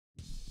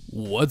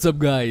What's up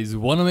guys,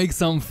 wanna make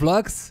some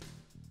Flux?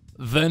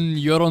 Then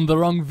you're on the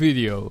wrong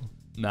video.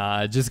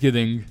 Nah, just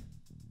kidding.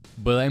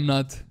 But I'm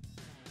not.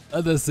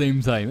 At the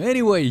same time.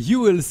 Anyway, you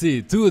will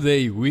see,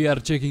 today we are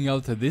checking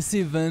out this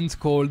event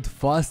called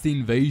Fast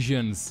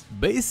Invasions.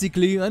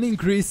 Basically an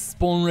increased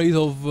spawn rate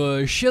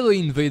of shadow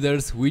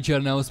invaders which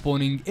are now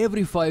spawning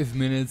every 5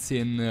 minutes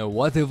in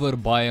whatever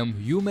biome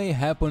you may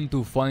happen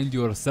to find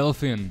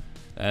yourself in.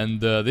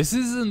 And this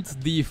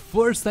isn't the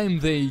first time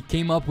they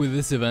came up with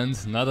this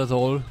event, not at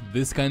all.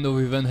 This kind of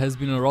event has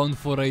been around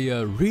for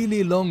a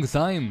really long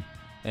time.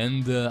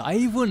 And I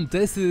even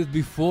tested it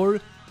before,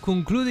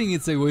 concluding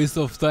it's a waste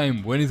of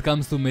time when it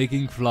comes to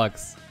making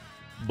Flux.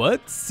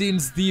 But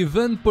since the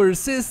event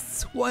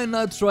persists, why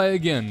not try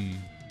again?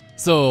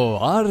 So,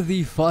 are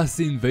the fast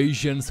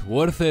invasions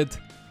worth it?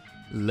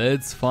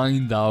 Let's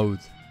find out.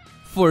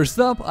 First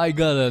up, I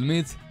gotta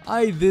admit,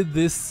 I did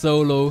this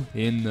solo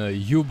in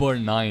Uber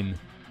 9.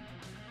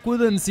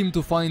 Couldn't seem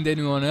to find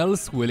anyone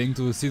else willing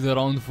to sit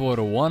around for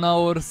 1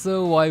 hour,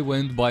 so I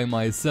went by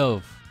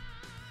myself.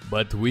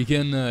 But we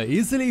can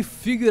easily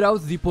figure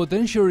out the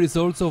potential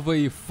results of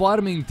a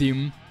farming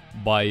team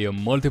by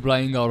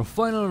multiplying our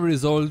final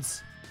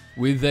results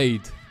with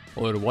 8,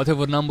 or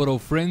whatever number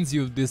of friends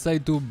you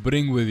decide to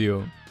bring with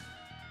you.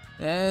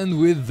 And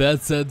with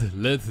that said,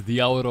 let the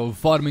hour of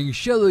farming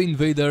shadow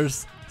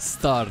invaders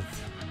start.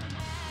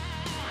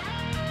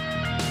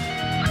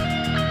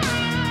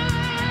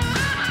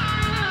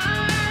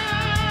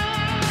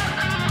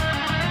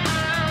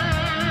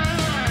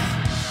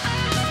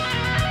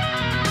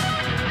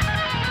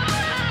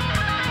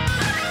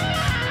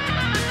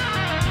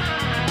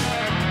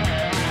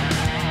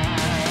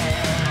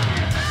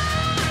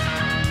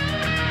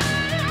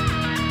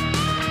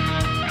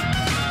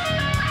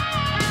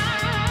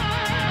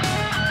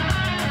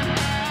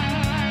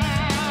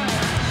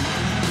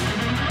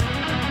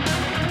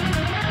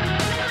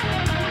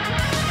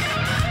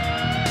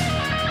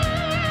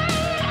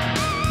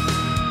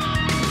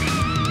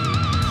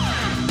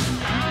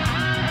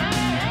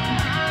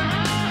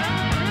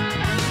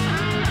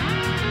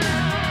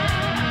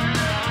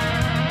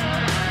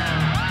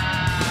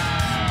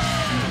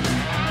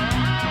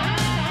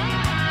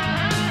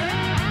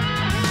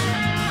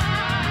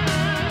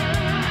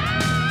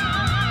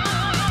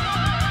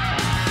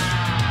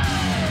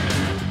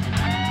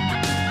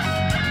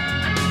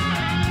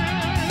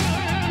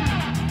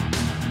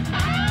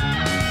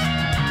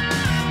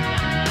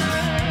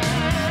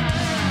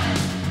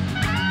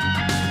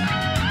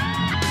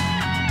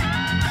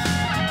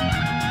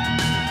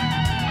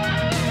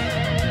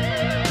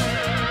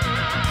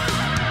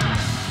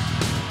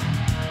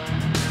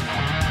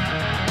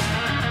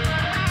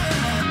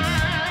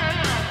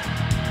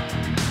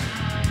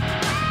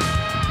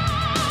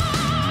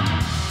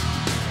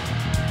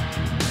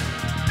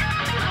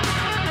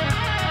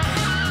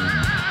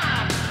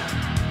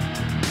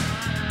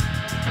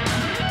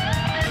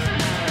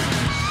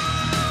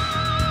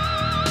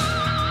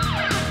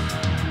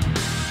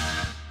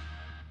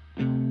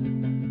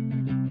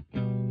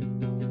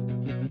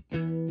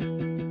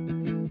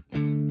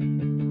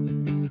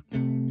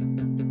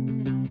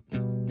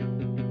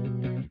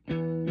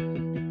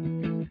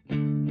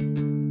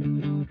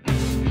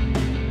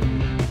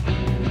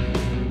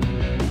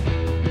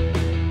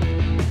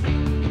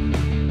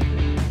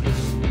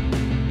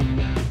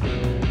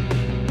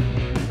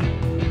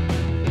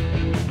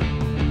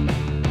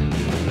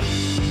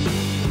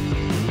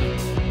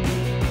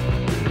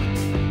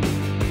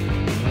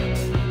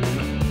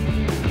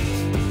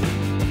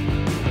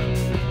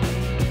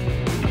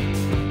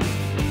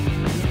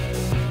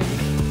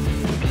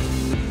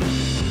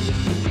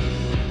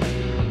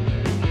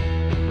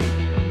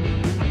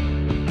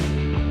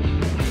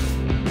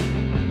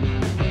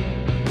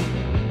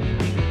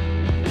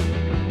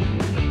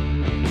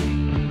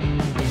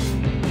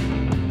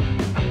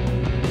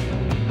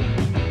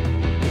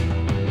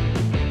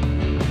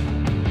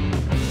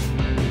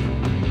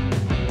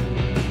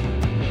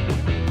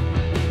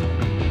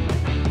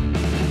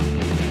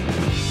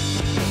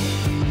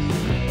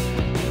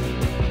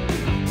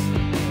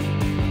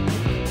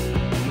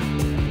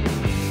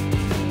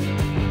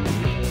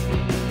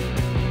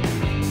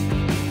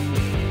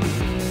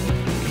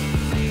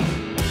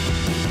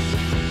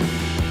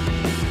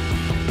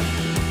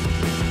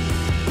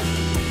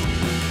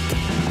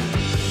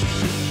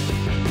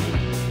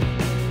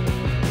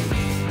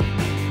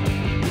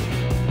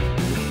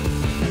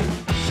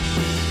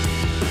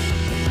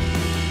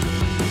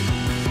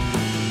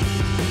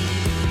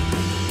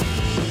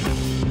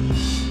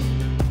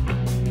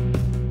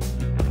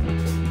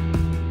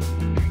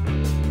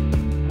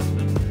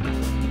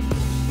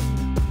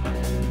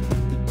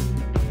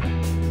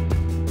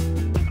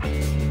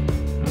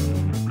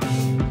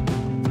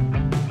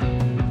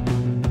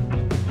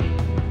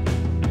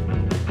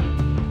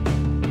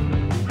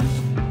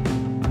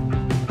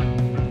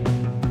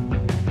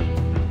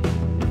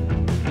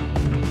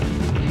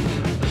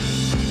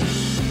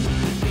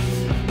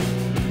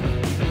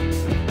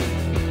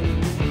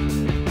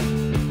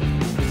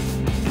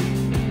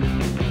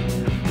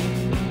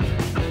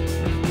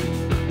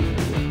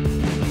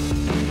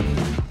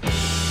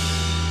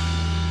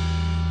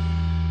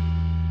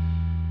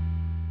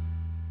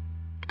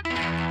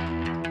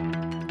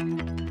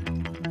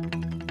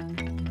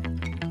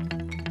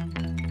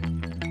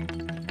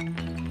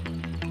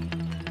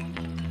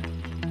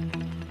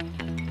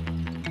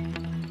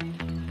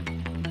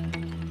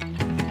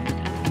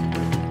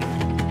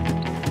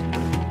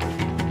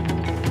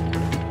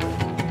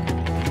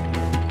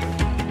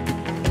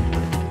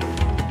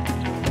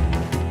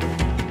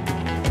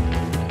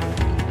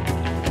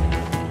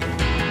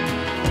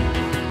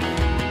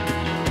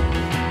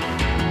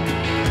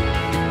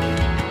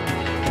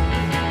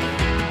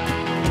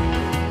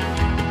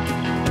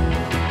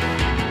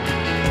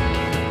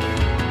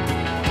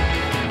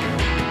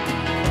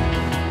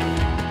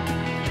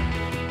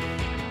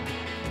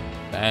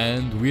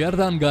 And we are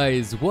done,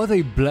 guys. What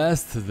a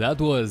blast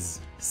that was.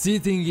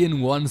 Sitting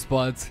in one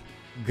spot,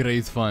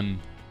 great fun.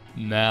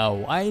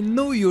 Now, I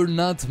know you're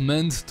not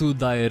meant to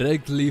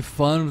directly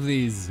farm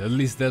these, at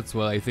least that's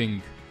what I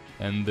think.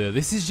 And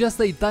this is just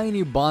a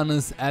tiny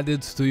bonus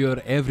added to your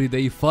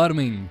everyday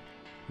farming.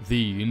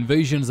 The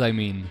invasions, I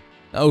mean.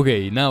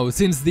 Okay, now,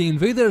 since the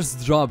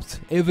invaders dropped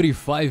every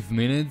 5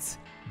 minutes,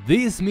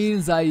 this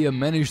means I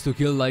managed to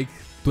kill like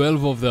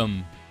 12 of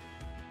them.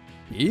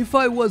 If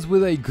I was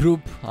with a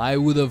group, I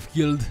would have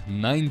killed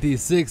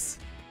 96.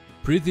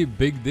 Pretty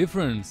big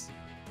difference.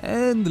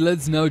 And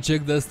let's now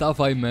check the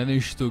stuff I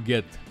managed to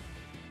get.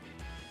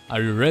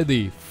 Are you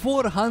ready?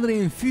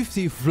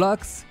 450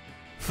 flux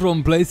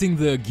from placing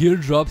the gear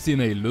drops in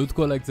a loot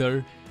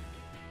collector,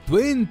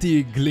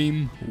 20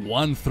 gleam,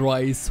 1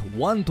 thrice,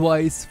 1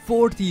 twice,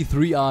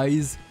 43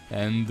 eyes,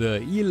 and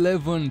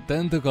 11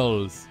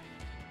 tentacles.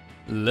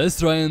 Let's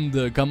try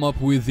and come up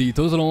with the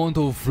total amount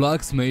of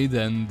flux made,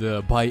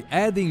 and by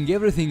adding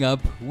everything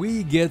up,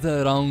 we get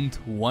around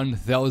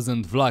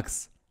 1000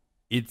 flux.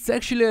 It's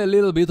actually a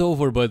little bit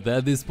over, but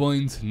at this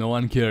point, no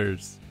one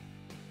cares.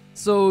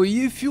 So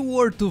if you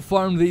were to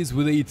farm these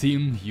with a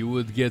team, you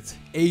would get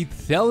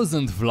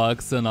 8000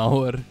 flux an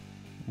hour,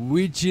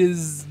 which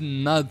is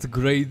not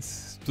great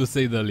to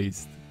say the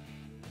least.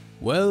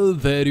 Well,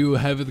 there you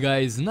have it,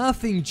 guys.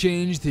 Nothing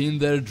changed in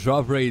their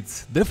drop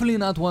rates. Definitely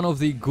not one of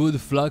the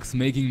good flux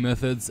making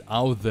methods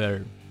out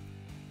there.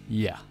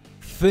 Yeah.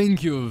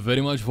 Thank you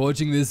very much for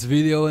watching this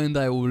video, and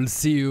I will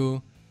see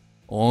you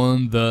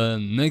on the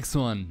next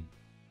one.